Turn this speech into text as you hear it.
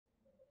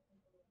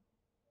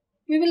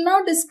We will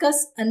now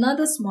discuss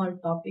another small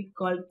topic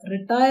called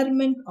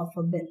retirement of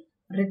a bill.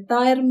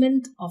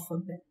 Retirement of a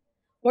bill.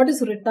 What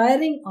is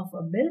retiring of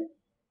a bill?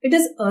 It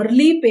is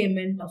early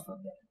payment of a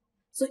bill.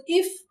 So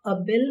if a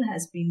bill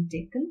has been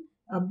taken,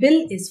 a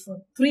bill is for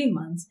 3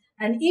 months,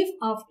 and if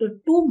after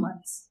 2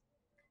 months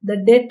the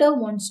debtor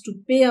wants to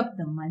pay up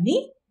the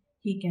money,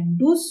 he can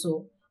do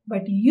so,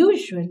 but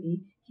usually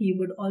he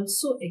would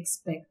also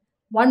expect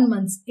 1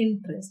 month's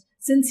interest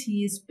since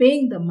he is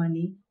paying the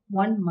money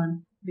 1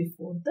 month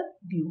before the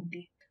due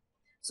date.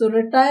 So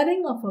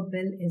retiring of a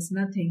bill is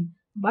nothing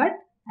but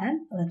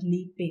an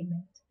early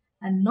payment.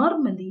 And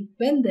normally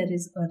when there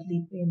is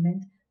early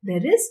payment,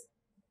 there is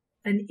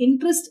an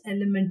interest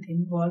element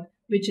involved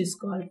which is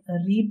called a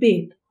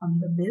rebate on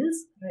the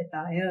bills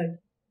retired.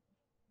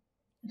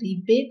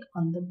 Rebate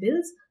on the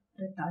bills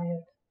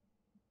retired.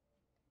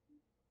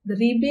 The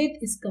rebate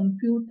is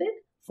computed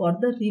for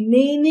the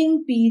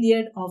remaining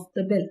period of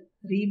the bill.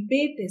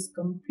 Rebate is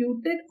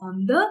computed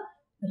on the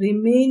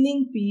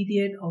remaining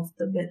period of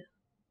the bill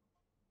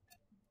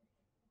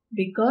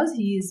because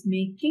he is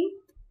making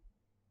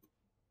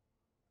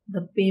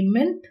the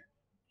payment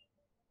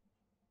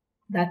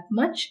that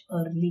much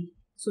early.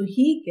 So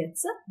he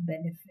gets a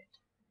benefit.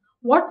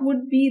 What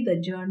would be the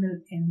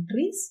journal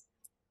entries?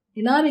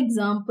 In our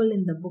example,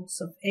 in the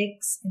books of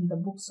X, in the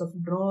books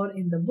of drawer,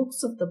 in the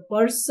books of the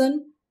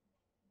person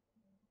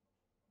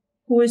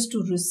who is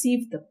to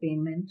receive the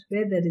payment,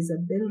 where there is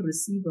a bill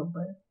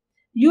receivable.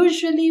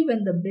 Usually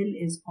when the bill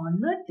is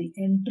honored, the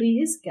entry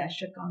is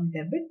cash account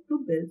debit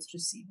to bills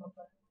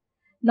receivable.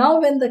 Now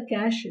when the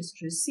cash is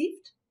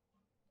received,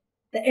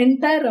 the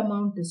entire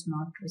amount is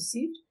not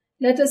received.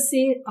 Let us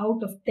say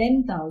out of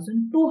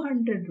 10,000,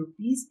 200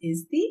 rupees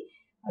is the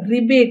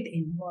rebate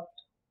involved.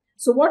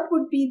 So what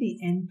would be the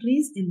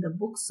entries in the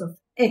books of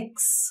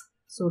X?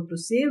 So to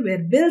say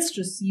where bills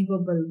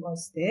receivable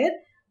was there,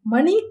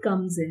 money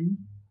comes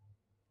in,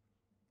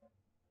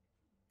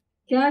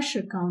 cash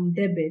account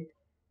debit,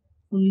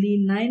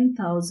 only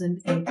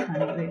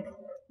 9,800.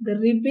 The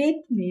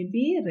rebate may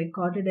be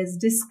recorded as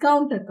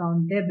discount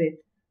account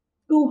debit,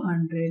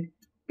 200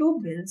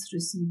 to bills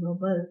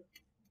receivable.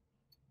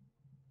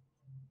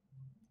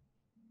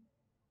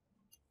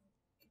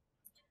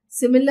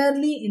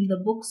 Similarly, in the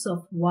books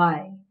of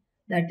Y,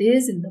 that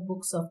is in the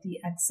books of the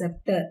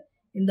acceptor,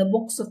 in the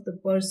books of the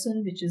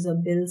person which is a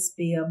bills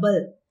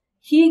payable,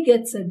 he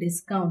gets a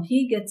discount,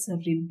 he gets a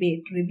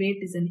rebate.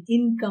 Rebate is an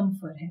income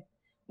for him.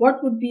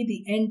 What would be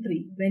the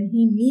entry when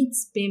he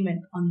meets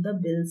payment on the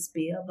bills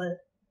payable?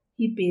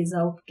 He pays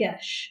out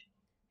cash.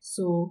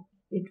 So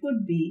it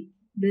would be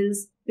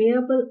bills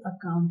payable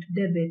account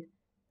debit.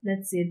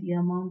 Let's say the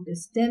amount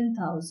is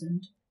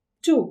 10,000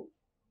 to.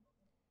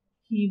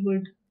 He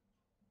would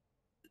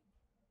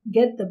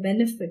get the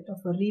benefit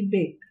of a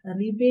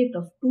rebate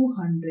of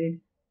 200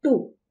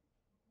 to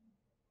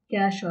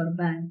cash or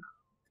bank.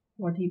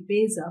 What he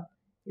pays up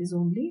is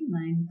only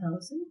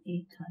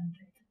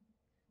 9,800.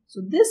 So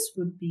this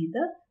would be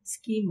the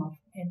scheme of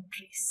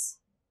entries.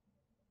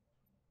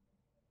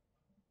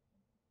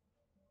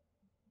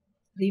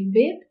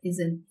 Rebate is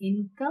an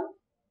income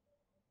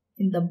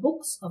in the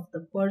books of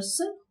the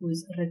person who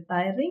is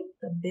retiring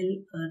the bill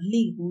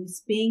early, who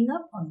is paying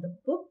up on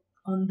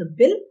the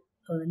bill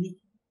early.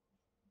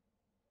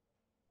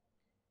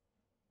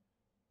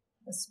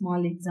 A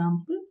small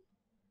example.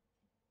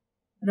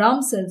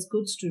 Ram sells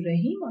goods to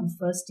Rahim on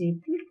 1st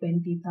April,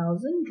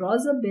 20,000,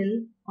 draws a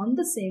bill on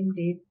the same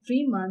date,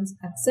 3 months,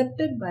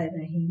 accepted by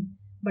Rahim,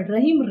 but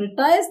Rahim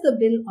retires the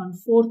bill on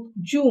 4th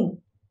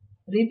June,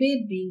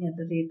 rebate being at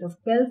the rate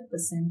of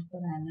 12% per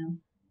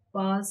annum.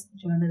 Past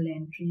journal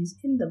entries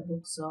in the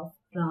books of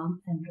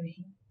Ram and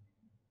Rahim.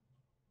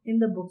 In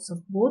the books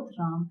of both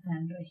Ram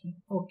and Rahim.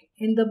 Okay,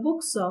 in the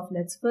books of,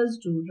 let's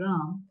first do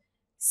Ram,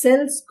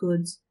 sells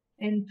goods,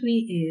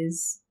 entry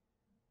is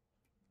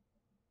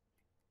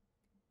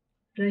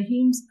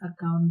Rahim's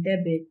account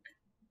debit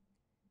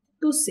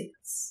to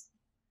sales.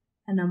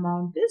 An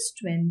amount is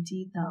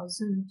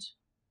 20,000.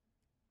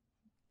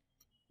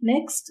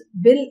 Next,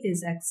 bill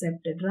is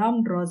accepted.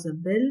 Ram draws a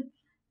bill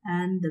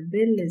and the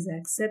bill is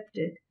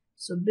accepted.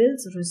 So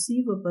bills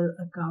receivable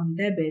account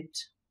debit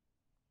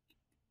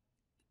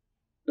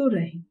to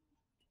Rahim.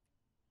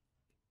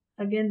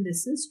 Again,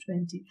 this is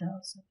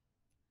 20,000.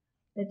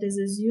 Let us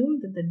assume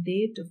that the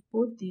date of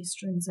both these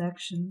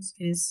transactions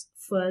is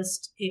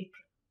 1st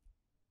April.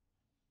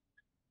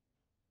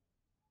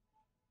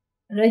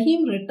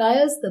 Rahim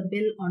retires the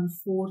bill on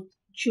 4th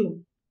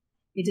June.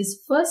 It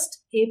is 1st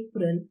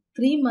April,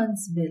 3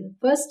 months bill,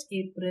 1st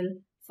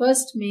April,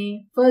 1st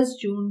May, 1st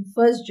June,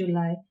 1st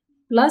July,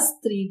 plus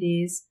 3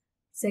 days,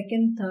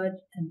 2nd, 3rd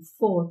and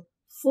 4th.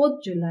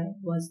 4th July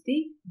was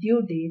the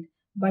due date,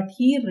 but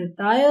he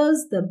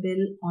retires the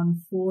bill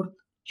on 4th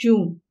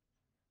June.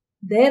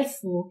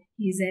 Therefore,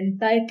 he is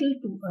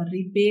entitled to a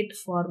rebate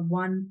for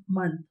 1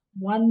 month.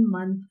 1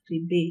 month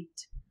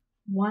rebate.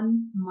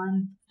 1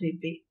 month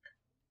rebate.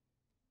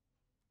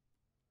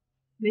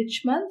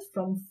 Which month?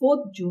 From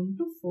 4th June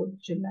to 4th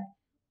July.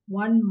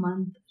 1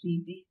 month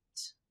rebate.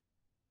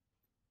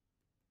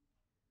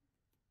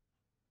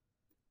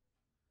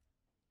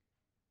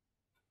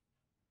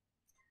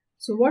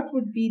 So what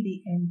would be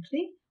the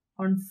entry?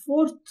 On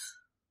 4th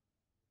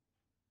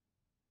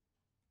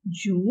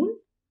June,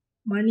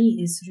 money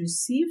is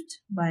received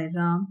by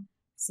Ram,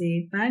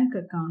 say bank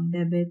account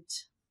debit.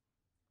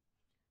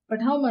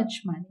 But how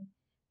much money?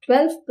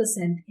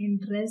 12%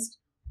 interest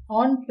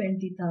on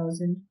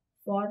 20,000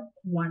 for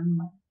 1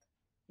 month.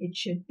 It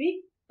should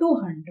be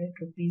 200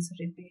 rupees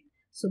repaid.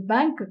 So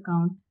bank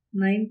account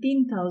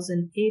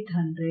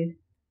 19,800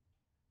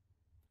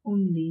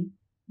 only.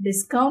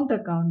 Discount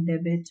account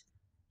debit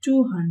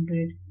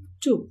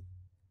 202.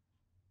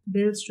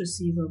 Bills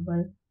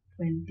receivable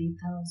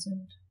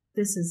 20,000.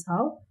 This is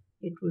how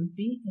it would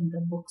be in the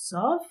books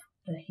of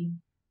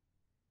Rahim.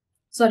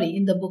 Sorry,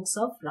 in the books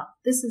of Ram.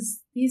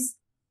 These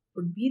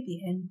would be the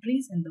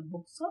entries in the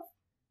books of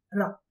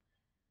Ram.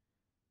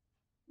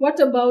 What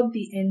about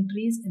the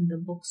entries in the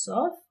books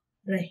of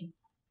Rahim?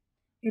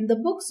 In the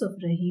books of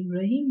Rahim,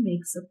 Rahim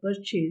makes a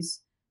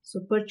purchase.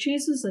 So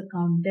purchases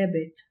account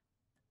debit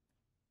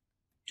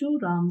to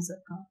Ram's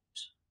account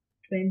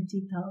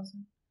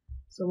 20,000.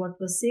 So what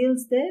was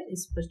sales there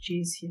is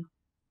purchase here.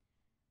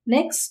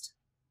 Next,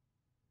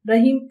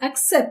 Rahim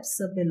accepts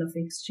a bill of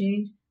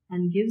exchange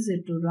and gives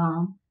it to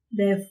Ram.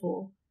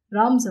 Therefore,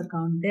 Ram's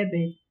account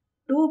debit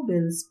to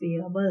bills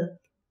payable.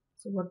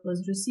 So what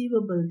was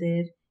receivable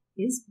there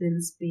is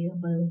bills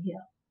payable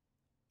here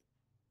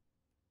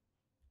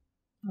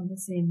on the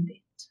same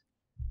date.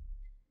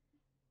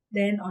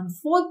 Then on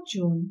 4th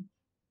June,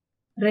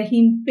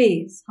 Rahim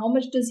pays. How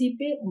much does he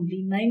pay?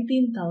 Only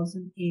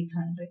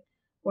 19,800.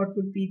 What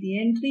would be the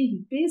entry?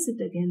 He pays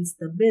it against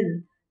the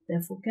bill.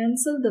 Therefore,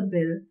 cancel the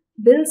bill.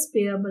 Bills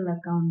payable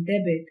account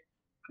debit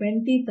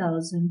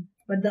 20,000.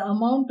 But the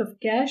amount of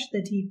cash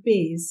that he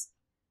pays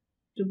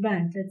to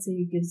bank, let's say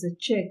he gives a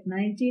check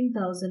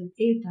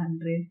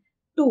 19,800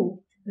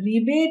 to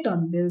rebate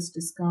on bills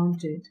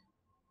discounted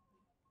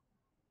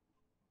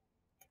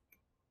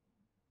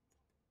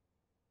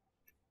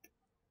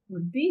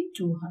would be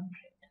 200.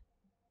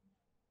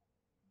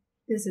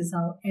 This is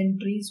how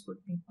entries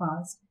would be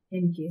passed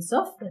in case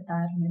of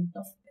retirement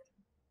of bill.